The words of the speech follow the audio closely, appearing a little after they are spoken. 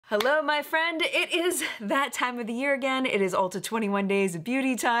Hello, my friend. It is that time of the year again. It is Ulta 21 Days of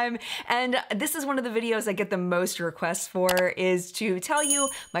Beauty time, and this is one of the videos I get the most requests for, is to tell you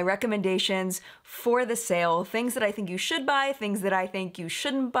my recommendations for the sale, things that I think you should buy, things that I think you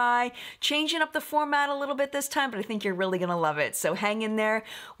shouldn't buy, changing up the format a little bit this time, but I think you're really gonna love it. So hang in there.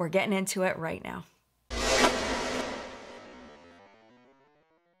 We're getting into it right now.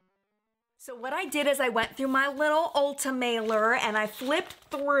 So what I did is I went through my little Ulta mailer and I flipped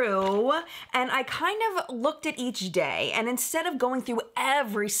through and I kind of looked at each day, and instead of going through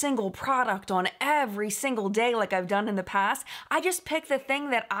every single product on every single day like I've done in the past, I just picked the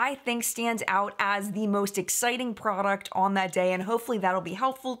thing that I think stands out as the most exciting product on that day, and hopefully that'll be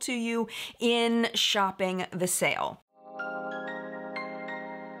helpful to you in shopping the sale.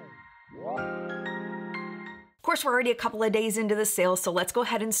 Of course, we're already a couple of days into the sale, so let's go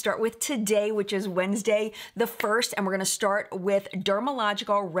ahead and start with today, which is Wednesday the 1st, and we're gonna start with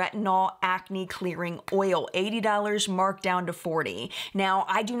Dermalogical Retinol Acne Clearing Oil, $80 marked down to $40. Now,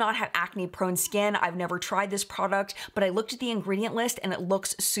 I do not have acne-prone skin. I've never tried this product, but I looked at the ingredient list and it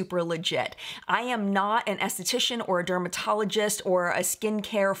looks super legit. I am not an esthetician or a dermatologist or a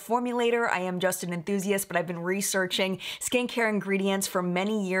skincare formulator. I am just an enthusiast, but I've been researching skincare ingredients for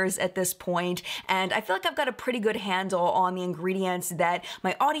many years at this point, and I feel like I've got a pretty good handle on the ingredients that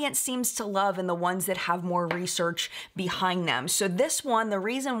my audience seems to love and the ones that have more research behind them. So this one, the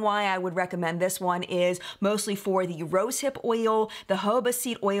reason why I would recommend this one is mostly for the rosehip oil, the jojoba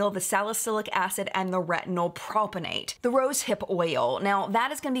seed oil, the salicylic acid, and the retinol propionate. The rosehip oil, now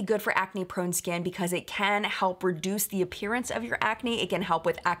that is going to be good for acne prone skin because it can help reduce the appearance of your acne, it can help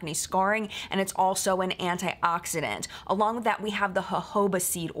with acne scarring, and it's also an antioxidant. Along with that, we have the jojoba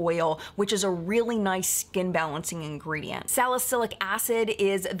seed oil, which is a really nice skin balancing ingredient. Salicylic acid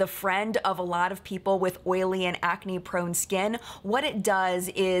is the friend of a lot of people with oily and acne prone skin. What it does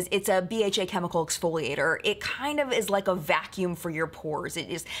is it's a BHA chemical exfoliator. It kind of is like a vacuum for your pores. It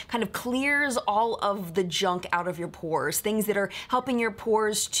just kind of clears all of the junk out of your pores, things that are helping your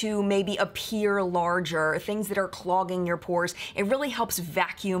pores to maybe appear larger, things that are clogging your pores. It really helps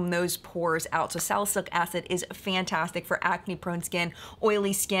vacuum those pores out. So salicylic acid is fantastic for acne prone skin,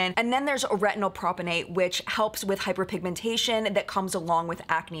 oily skin. And then there's a retinol propionate, which helps with hyperpigmentation that comes along with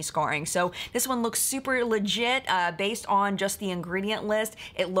acne scarring. So this one looks super legit. Based on just the ingredient list,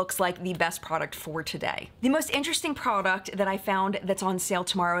 it looks like the best product for today. The most interesting product that I found that's on sale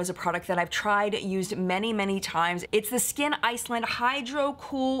tomorrow is a product that I've tried, used many times. It's the Skin Iceland Hydro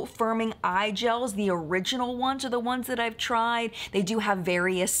Cool Firming Eye Gels. The original ones are the ones that I've tried. They do have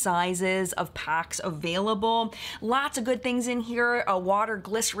various sizes of packs available. Lots of good things in here. A water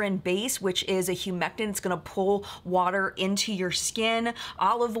glycerin base, which is a humectant. It's gonna pull water into your skin.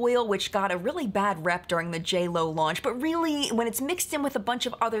 Olive oil, which got a really bad rep during the J.Lo launch, but really when it's mixed in with a bunch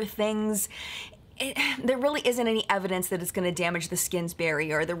of other things, there really isn't any evidence that it's going to damage the skin's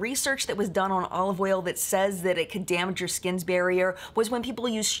barrier. The research that was done on olive oil that says that it could damage your skin's barrier was when people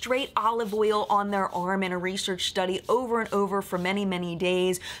use straight olive oil on their arm in a research study over and over for many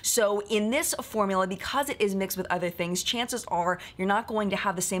days. So in this formula, because it is mixed with other things, chances are you're not going to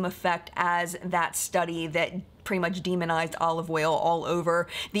have the same effect as that study that pretty much demonized olive oil all over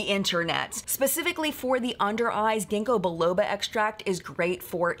the internet. Specifically for the under eyes, ginkgo biloba extract is great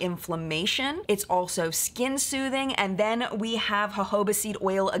for inflammation. It's also skin soothing. And then we have jojoba seed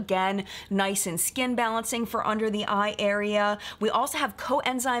oil, again, nice and skin balancing for under the eye area. We also have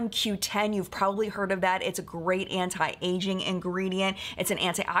coenzyme Q10. You've probably heard of that. It's a great anti-aging ingredient. It's an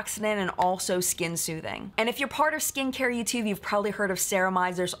antioxidant and also skin soothing. And if you're part of skincare YouTube, you've probably heard of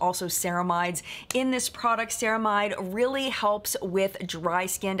ceramides. There's also ceramides in this product. Ceramide really helps with dry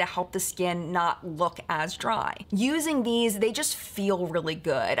skin to help the skin not look as dry. Using these, they just feel really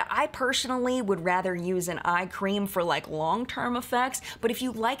good. I personally would rather use an eye cream for like long-term effects, but if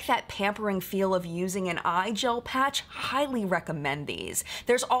you like that pampering feel of using an eye gel patch, highly recommend these.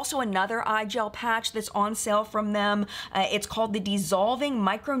 There's also another eye gel patch that's on sale from them. It's called the Dissolving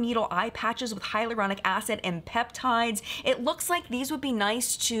Microneedle Eye Patches with Hyaluronic Acid and Peptides. It looks like these would be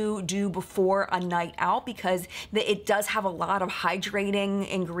nice to do before a night out because it does have a lot of hydrating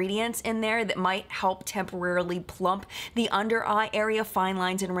ingredients in there that might help temporarily plump the under eye area, fine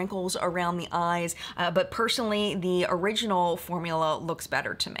lines and wrinkles around the eyes. But personally, the original formula looks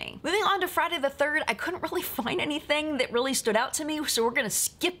better to me. Moving on to Friday the 3rd, I couldn't really find anything that really stood out to me, so we're gonna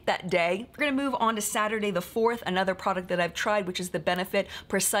skip that day. We're gonna move on to Saturday the 4th, another product that I've tried, which is the Benefit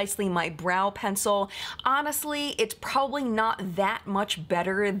Precisely My Brow Pencil. Honestly, it's probably not that much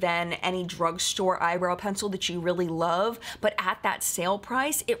better than any drugstore eyebrow pencil that you really love, but at that sale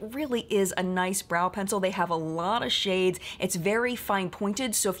price, it really is a nice brow pencil. They have a lot of shades. It's very fine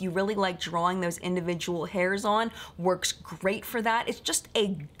pointed, so if you really like drawing those individual hairs on, works great for that. It's just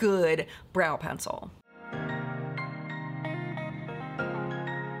a good brow pencil.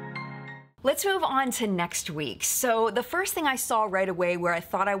 Let's move on to next week. So the first thing I saw right away where I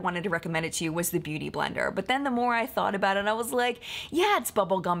thought I wanted to recommend it to you was the Beauty Blender. But then the more I thought about it, I was like, yeah, it's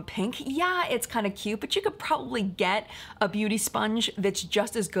bubblegum pink. Yeah, it's kind of cute, but you could probably get a beauty sponge that's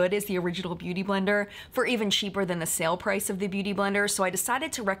just as good as the original Beauty Blender for even cheaper than the sale price of the Beauty Blender. So I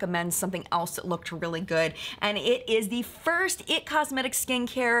decided to recommend something else that looked really good. And it is the first IT Cosmetics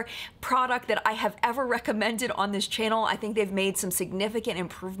skincare product that I have ever recommended on this channel. I think they've made some significant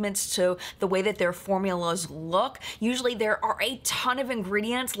improvements to the way that their formulas look. Usually there are a ton of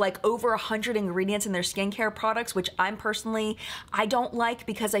ingredients, like over 100 ingredients in their skincare products, which I don't like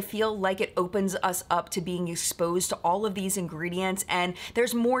because I feel like it opens us up to being exposed to all of these ingredients, and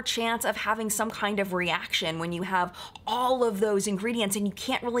there's more chance of having some kind of reaction when you have all of those ingredients and you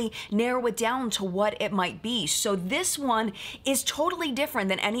can't really narrow it down to what it might be. So this one is totally different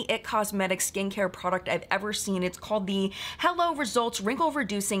than any IT Cosmetics skincare product I've ever seen. It's called the Hello Results Wrinkle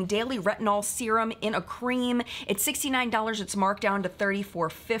Reducing Daily Retinol Serum in a cream. It's $69. It's marked down to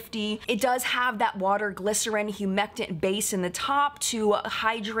 $34.50. It does have that water glycerin humectant base in the top to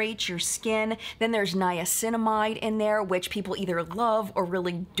hydrate your skin. Then there's niacinamide in there, which people either love or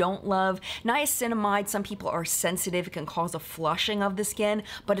really don't love. Niacinamide, some people are sensitive. It can cause a flushing of the skin,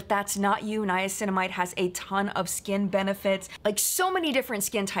 but if that's not you, niacinamide has a ton of skin benefits. Like, so many different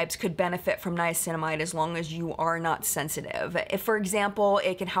skin types could benefit from niacinamide as long as you are not sensitive. If, for example,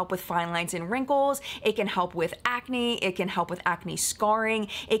 it can help with fine lines and wrinkles, it can help with acne, it can help with acne scarring,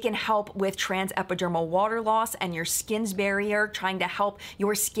 it can help with transepidermal water loss and your skin's barrier, trying to help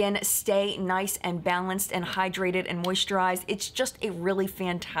your skin stay nice and balanced and hydrated and moisturized. It's just a really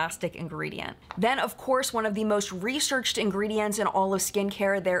fantastic ingredient. Then, of course, one of the most researched ingredients in all of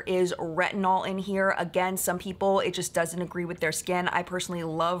skincare, there is retinol in here. Again, some people, it just doesn't agree with their skin. I personally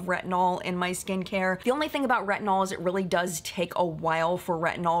love retinol in my skincare. The only thing about retinol is it really does take a while for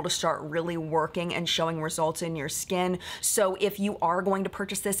retinol to start really working and showing results in your skin. So if you are going to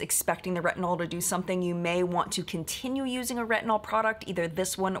purchase this expecting the retinol to do something, you may want to continue using a retinol product, either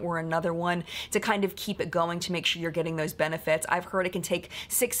this one or another one, to kind of keep it going to make sure you're getting those benefits. I've heard it can take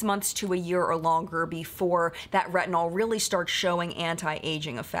 6 months to a year or longer before that retinol really starts showing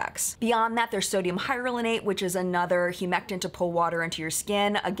anti-aging effects. Beyond that, there's sodium hyaluronate, which is another humectant to pull water into your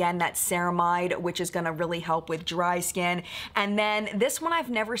skin. Again, that's ceramide, which is going to really help with dry skin. And then this one I've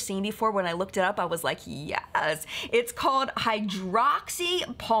never seen before. When I looked it up, I was like, yes. It's called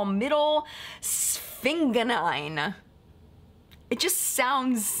hydroxypalmityl sphingosine. It just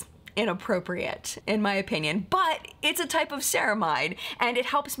sounds inappropriate in my opinion, but it's a type of ceramide and it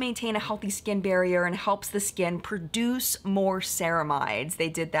helps maintain a healthy skin barrier and helps the skin produce more ceramides. They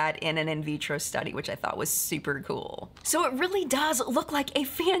did that in an in vitro study, which I thought was super cool. So it really does look like a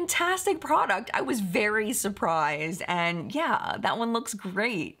fantastic product. I was very surprised, and yeah, that one looks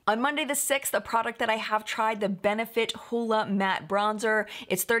great. On Monday the 6th, a product that I have tried, the Benefit Hoola Matte Bronzer.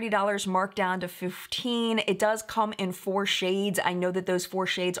 It's $30 marked down to $15. It does come in 4 shades. I know that those 4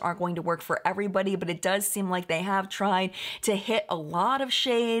 shades aren't going to work for everybody, but it does seem like they have tried to hit a lot of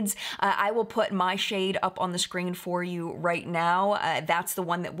shades. I will put my shade up on the screen for you right now. That's the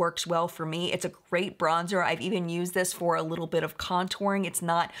one that works well for me. It's a great bronzer. I've even used this for a little bit of contouring. It's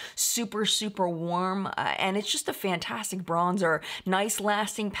not super, super warm, and it's just a fantastic bronzer. Nice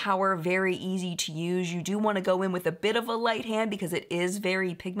lasting power, very easy to use. You do want to go in with a bit of a light hand because it is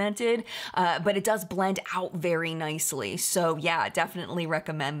very pigmented, but it does blend out very nicely. So yeah, definitely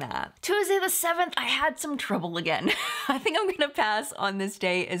recommend that. Tuesday the 7th, I had some trouble again. I think I'm gonna pass on this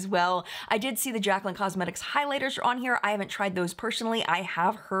day as well. I did see the Jaclyn Cosmetics highlighters are on here. I haven't tried those personally. I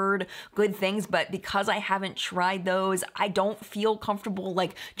have heard good things, but because I haven't tried those, I don't feel comfortable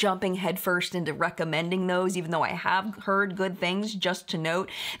like jumping headfirst into recommending those, even though I have heard good things. Just to note,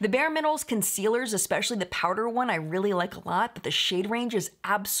 the Bare Minerals concealers, especially the powder one, I really like a lot, but the shade range is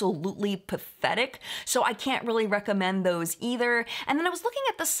absolutely pathetic, so I can't really recommend those either. And then I was looking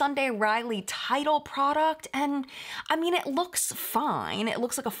at the Sunday Riley Tidal product, and I mean, it looks fine. It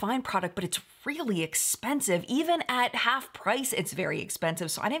looks like a fine product, but it's really expensive. Even at half price, it's very expensive,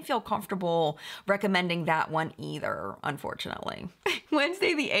 so I didn't feel comfortable recommending that one either, unfortunately.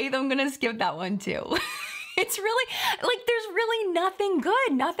 Wednesday the 8th, I'm gonna skip that one too. It's really, like, there's really nothing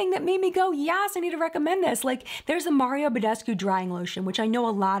good, nothing that made me go, yes, I need to recommend this. Like, there's the Mario Badescu drying lotion, which I know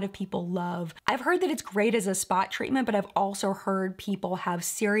a lot of people love. I've heard that it's great as a spot treatment, but I've also heard people have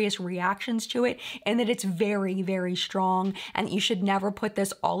serious reactions to it and that it's very, very strong and you should never put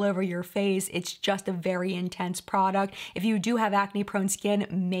this all over your face. It's just a very intense product. If you do have acne prone skin,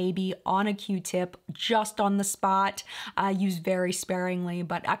 maybe on a Q-tip, just on the spot, use very sparingly,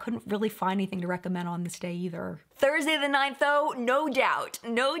 but I couldn't really find anything to recommend on this day either. Thursday the 9th though, no doubt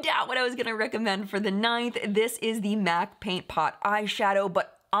what I was gonna recommend for the 9th. This is the MAC Paint Pot eyeshadow,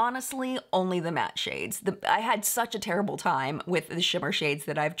 but honestly, only the matte shades. I had such a terrible time with the shimmer shades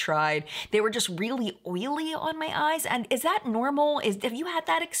that I've tried. They were just really oily on my eyes. And is that normal? Have you had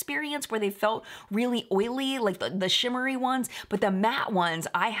that experience where they felt really oily, like the shimmery ones? But the matte ones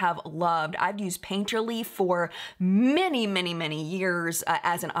I have loved. I've used Painterly for many, many, many years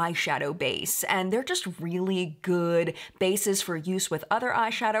as an eyeshadow base. And they're just really good bases for use with other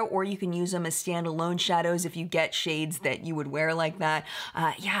eyeshadow, or you can use them as standalone shadows if you get shades that you would wear like that.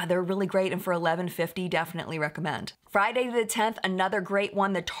 Yeah, they're really great, and for $11.50, definitely recommend. Friday the 10th, another great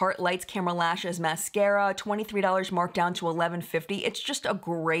one, the Tarte Lights Camera Lashes Mascara, $23 marked down to $11.50. It's just a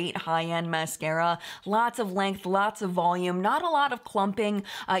great high-end mascara. Lots of length, lots of volume, not a lot of clumping.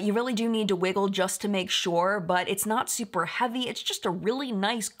 You really do need to wiggle just to make sure, but it's not super heavy. It's just a really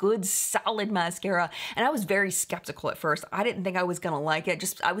nice, good, solid mascara, and I was very skeptical at first. I didn't think I was gonna like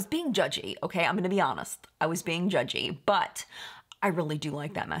it. I was being judgy, okay? I'm gonna be honest. I was being judgy, but I really do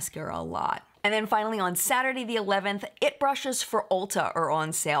like that mascara a lot. And then finally on Saturday the 11th, IT brushes for Ulta are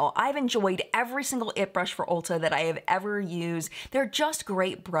on sale. I've enjoyed every single IT brush for Ulta that I have ever used. They're just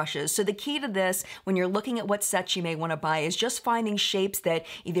great brushes. So the key to this, when you're looking at what sets you may want to buy, is just finding shapes that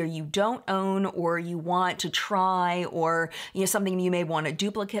either you don't own or you want to try, or something you may want a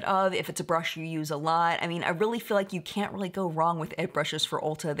duplicate of if it's a brush you use a lot. I mean, I really feel like you can't really go wrong with IT brushes for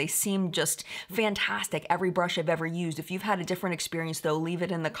Ulta. They seem just fantastic, every brush I've ever used. If you've had a different experience though, leave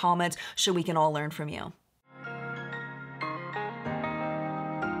it in the comments so we can all learn from you.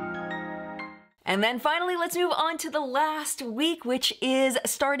 And then finally, let's move on to the last week, which is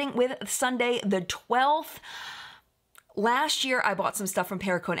starting with Sunday the 12th. Last year, I bought some stuff from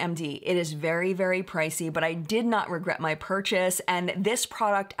Perricone MD. It is very, very pricey, but I did not regret my purchase, and this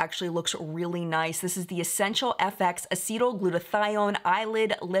product actually looks really nice. This is the Essential FX Acetyl Glutathione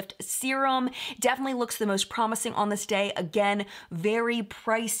Eyelid Lift Serum. Definitely looks the most promising on this day. Again, very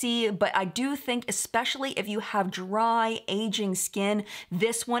pricey, but I do think, especially if you have dry, aging skin,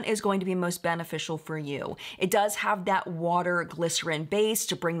 this one is going to be most beneficial for you. It does have that water glycerin base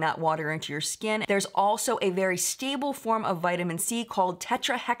to bring that water into your skin. There's also a very stable form of vitamin C called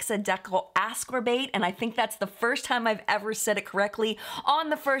tetrahexadecyl ascorbate, and I think that's the first time I've ever said it correctly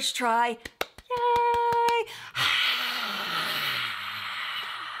on the first try. Yay!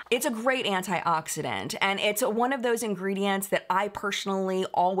 It's a great antioxidant, and it's one of those ingredients that I personally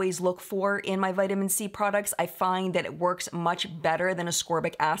always look for in my vitamin C products. I find that it works much better than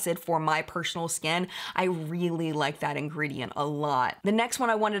ascorbic acid for my personal skin. I really like that ingredient a lot. The next one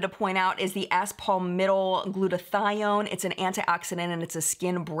I wanted to point out is the S-palmityl glutathione. It's an antioxidant and it's a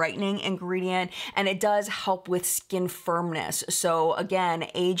skin brightening ingredient, and it does help with skin firmness. So again,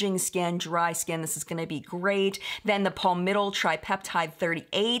 aging skin, dry skin, this is gonna be great. Then the palmityl tripeptide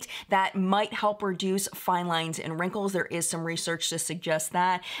 38, that might help reduce fine lines and wrinkles. There is some research to suggest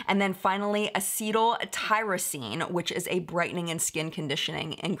that. And then finally, acetyltyrosine, which is a brightening and skin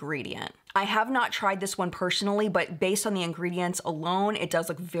conditioning ingredient. I have not tried this one personally, but based on the ingredients alone, it does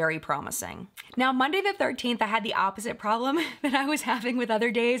look very promising. Now, Monday the 13th, I had the opposite problem that I was having with other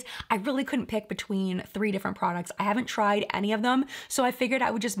days. I really couldn't pick between 3 different products. I haven't tried any of them, so I figured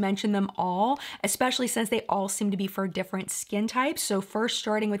I would just mention them all, especially since they all seem to be for different skin types. So first,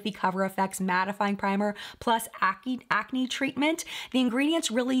 starting with the Cover FX Mattifying Primer plus acne treatment, the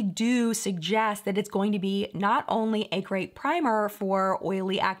ingredients really do suggest that it's going to be not only a great primer for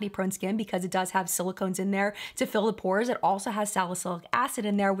oily, acne-prone skin, because it does have silicones in there to fill the pores. It also has salicylic acid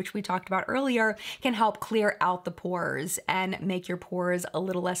in there, which we talked about earlier, can help clear out the pores and make your pores a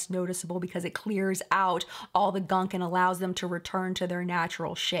little less noticeable because it clears out all the gunk and allows them to return to their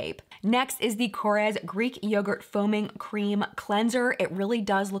natural shape. Next is the Korres Greek Yogurt Foaming Cream Cleanser. It really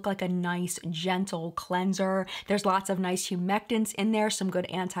does does look like a nice, gentle cleanser. There's lots of nice humectants in there, some good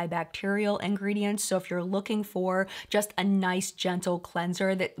antibacterial ingredients. So if you're looking for just a nice, gentle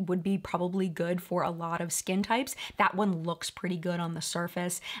cleanser that would be probably good for a lot of skin types, that one looks pretty good on the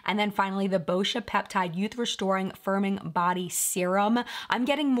surface. And then finally, the Boscia Peptide Youth Restoring Firming Body Serum. I'm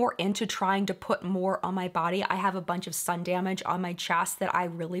getting more into trying to put more on my body. I have a bunch of sun damage on my chest that I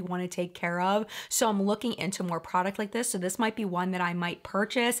really want to take care of. So I'm looking into more product like this. So this might be one that I might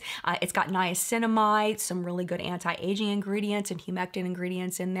purchase. It's got niacinamide, some really good anti-aging ingredients and humectant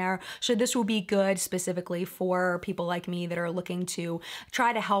ingredients in there. So this will be good specifically for people like me that are looking to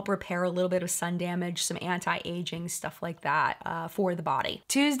try to help repair a little bit of sun damage, some anti-aging stuff like that for the body.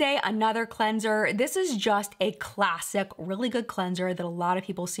 Tuesday, another cleanser. This is just a classic, really good cleanser that a lot of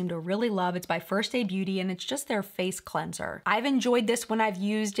people seem to really love. It's by First Aid Beauty and it's just their face cleanser. I've enjoyed this when I've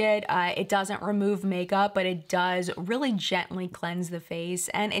used it. It doesn't remove makeup, but it does really gently cleanse the face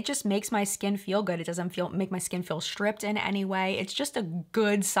and it just makes my skin feel good. It doesn't make my skin feel stripped in any way. It's just a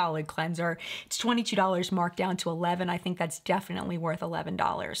good solid cleanser. It's $22 marked down to $11. I think that's definitely worth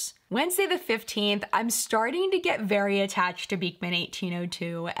 $11. Wednesday the 15th, I'm starting to get very attached to Beekman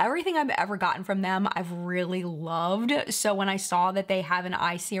 1802. Everything I've ever gotten from them, I've really loved. So when I saw that they have an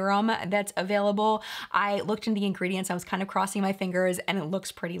eye serum that's available, I looked into the ingredients. I was kind of crossing my fingers and it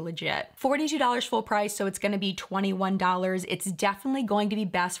looks pretty legit. $42 full price, so it's gonna be $21. It's definitely going to be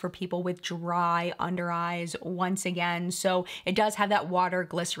best for people with dry under eyes once again. So it does have that water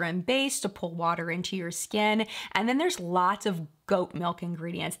glycerin base to pull water into your skin. And then there's lots of goat milk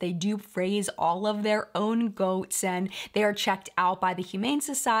ingredients. They do raise all of their own goats and they are checked out by the Humane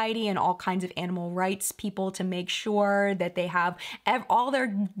Society and all kinds of animal rights people to make sure that they have all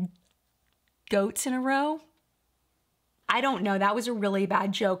their goats in a row. I don't know, that was a really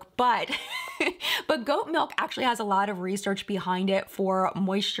bad joke, but but goat milk actually has a lot of research behind it for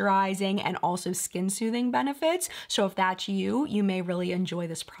moisturizing and also skin soothing benefits. So if that's you, you may really enjoy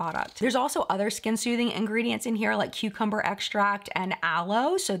this product. There's also other skin soothing ingredients in here like cucumber extract and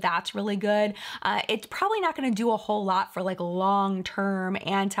aloe. So that's really good. It's probably not gonna do a whole lot for like long-term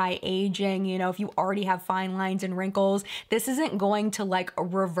anti-aging. You know, if you already have fine lines and wrinkles, this isn't going to like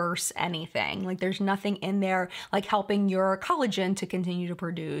reverse anything. Like there's nothing in there like helping your collagen to continue to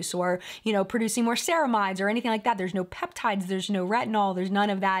produce or, you know, producing more ceramides or anything like that. There's no peptides, there's no retinol, there's none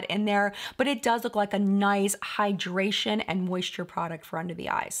of that in there, but it does look like a nice hydration and moisture product for under the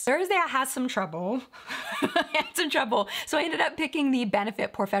eyes. Thursday, I had some trouble. I had some trouble. So I ended up picking the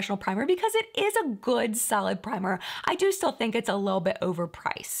Benefit Professional Primer because it is a good solid primer. I do still think it's a little bit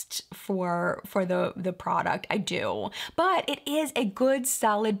overpriced for the product. I do, but it is a good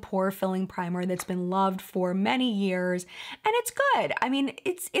solid pore filling primer that's been loved for many years and it's good. I mean,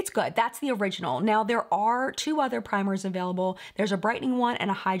 it's good. That's the original. Now there are two other primers available. There's a brightening one and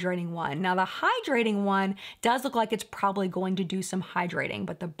a hydrating one. Now the hydrating one does look like it's probably going to do some hydrating,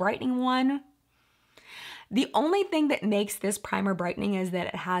 but the brightening one, the only thing that makes this primer brightening is that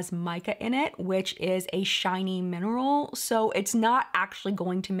it has mica in it, which is a shiny mineral. So it's not actually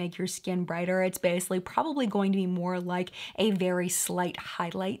going to make your skin brighter. It's basically probably going to be more like a very slight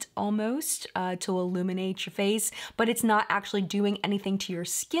highlight almost to illuminate your face, but it's not actually doing anything to your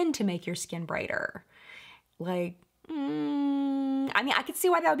skin to make your skin brighter. Like, I mean, I could see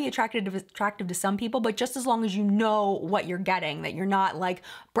why that would be attractive to some people, but just as long as you know what you're getting, that you're not like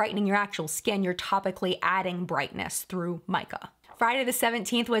brightening your actual skin, you're topically adding brightness through mica. Friday the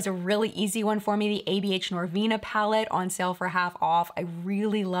 17th was a really easy one for me, the ABH Norvina palette on sale for half off. I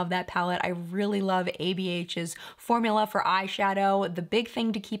really love that palette. I really love ABH's formula for eyeshadow. The big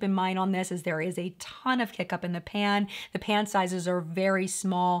thing to keep in mind on this is there is a ton of kick up in the pan. The pan sizes are very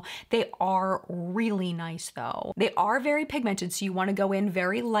small. They are really nice though. They are very pigmented, so you want to go in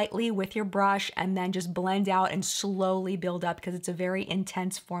very lightly with your brush and then just blend out and slowly build up because it's a very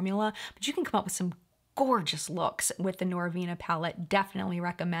intense formula, but you can come up with some gorgeous looks with the Norvina palette. Definitely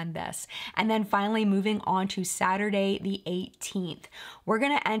recommend this. And then finally moving on to Saturday the 18th. We're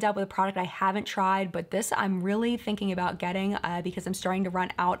gonna end up with a product I haven't tried, but this I'm really thinking about getting because I'm starting to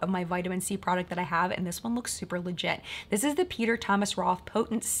run out of my vitamin C product that I have, and this one looks super legit. This is the Peter Thomas Roth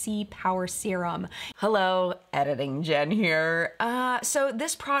Potent C Power Serum. Hello, editing Jen here. So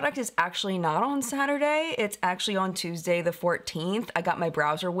this product is actually not on Saturday. It's actually on Tuesday the 14th. I got my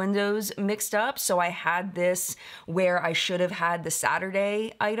browser windows mixed up, so I had this where I should have had the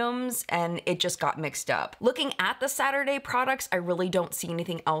Saturday items and it just got mixed up. Looking at the Saturday products, I really don't see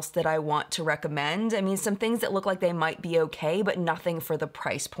anything else that I want to recommend. I mean, some things that look like they might be okay, but nothing for the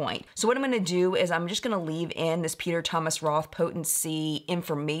price point. So what I'm gonna do is I'm just gonna leave in this Peter Thomas Roth Potent C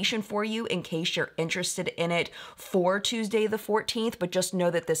information for you in case you're interested in it. it for Tuesday the 14th, but just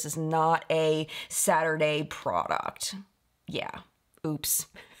know that this is not a Saturday product. Yeah, oops.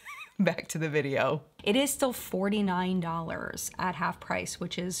 Back to the video. It is still $49 at half price,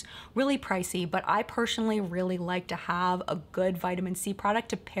 which is really pricey, but I personally really like to have a good vitamin C product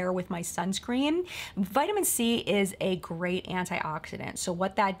to pair with my sunscreen. Vitamin C is a great antioxidant. So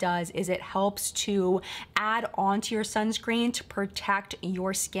what that does is it helps to add onto your sunscreen to protect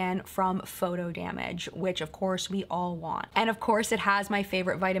your skin from photo damage, which of course we all want. And of course it has my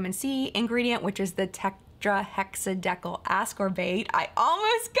favorite vitamin C ingredient, which is the tetrahexadecyl ascorbate. I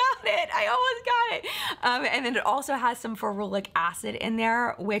almost got it. And then it also has some ferulic acid in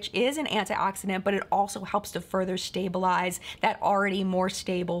there, which is an antioxidant, but it also helps to further stabilize that already more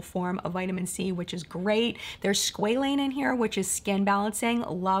stable form of vitamin C, which is great. There's squalane in here, which is skin balancing.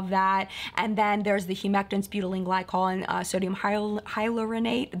 Love that. And then there's the humectants, butylene glycol, and sodium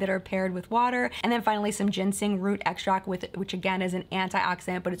hyaluronate that are paired with water. And then finally some ginseng root extract, which again is an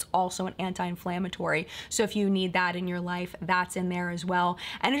antioxidant, but it's also an anti-inflammatory. So if you need that in your life, that's in there as well.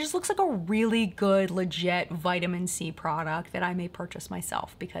 And it just looks like a really good, legit vitamin C product that I may purchase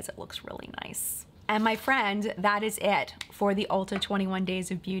myself because it looks really nice. And my friend, that is it for the Ulta 21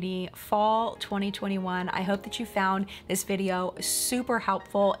 Days of Beauty Fall 2021. I hope that you found this video super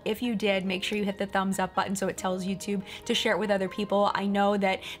helpful. If you did, make sure you hit the thumbs up button so it tells YouTube to share it with other people. I know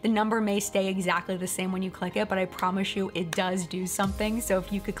that the number may stay exactly the same when you click it, but I promise you it does do something. So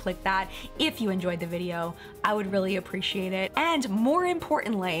if you could click that, if you enjoyed the video, I would really appreciate it. And more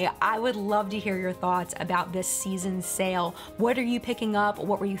importantly, I would love to hear your thoughts about this season sale. What are you picking up?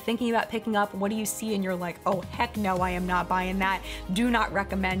 What were you thinking about picking up? What do you see and you're like, oh heck no, I am not buying that. Do not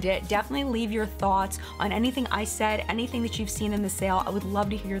recommend it. Definitely leave your thoughts on anything I said, anything that you've seen in the sale. I would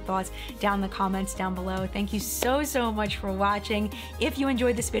love to hear your thoughts down in the comments down below. Thank you so much for watching. If you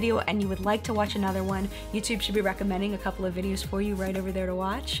enjoyed this video and you would like to watch another one, YouTube should be recommending a couple of videos for you right over there to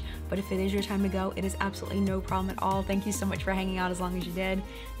watch. But if it is your time to go, it is absolutely no problem at all. Thank you so much for hanging out as long as you did,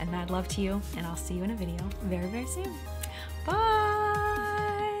 and mad love to you, and I'll see you in a video very soon. Bye.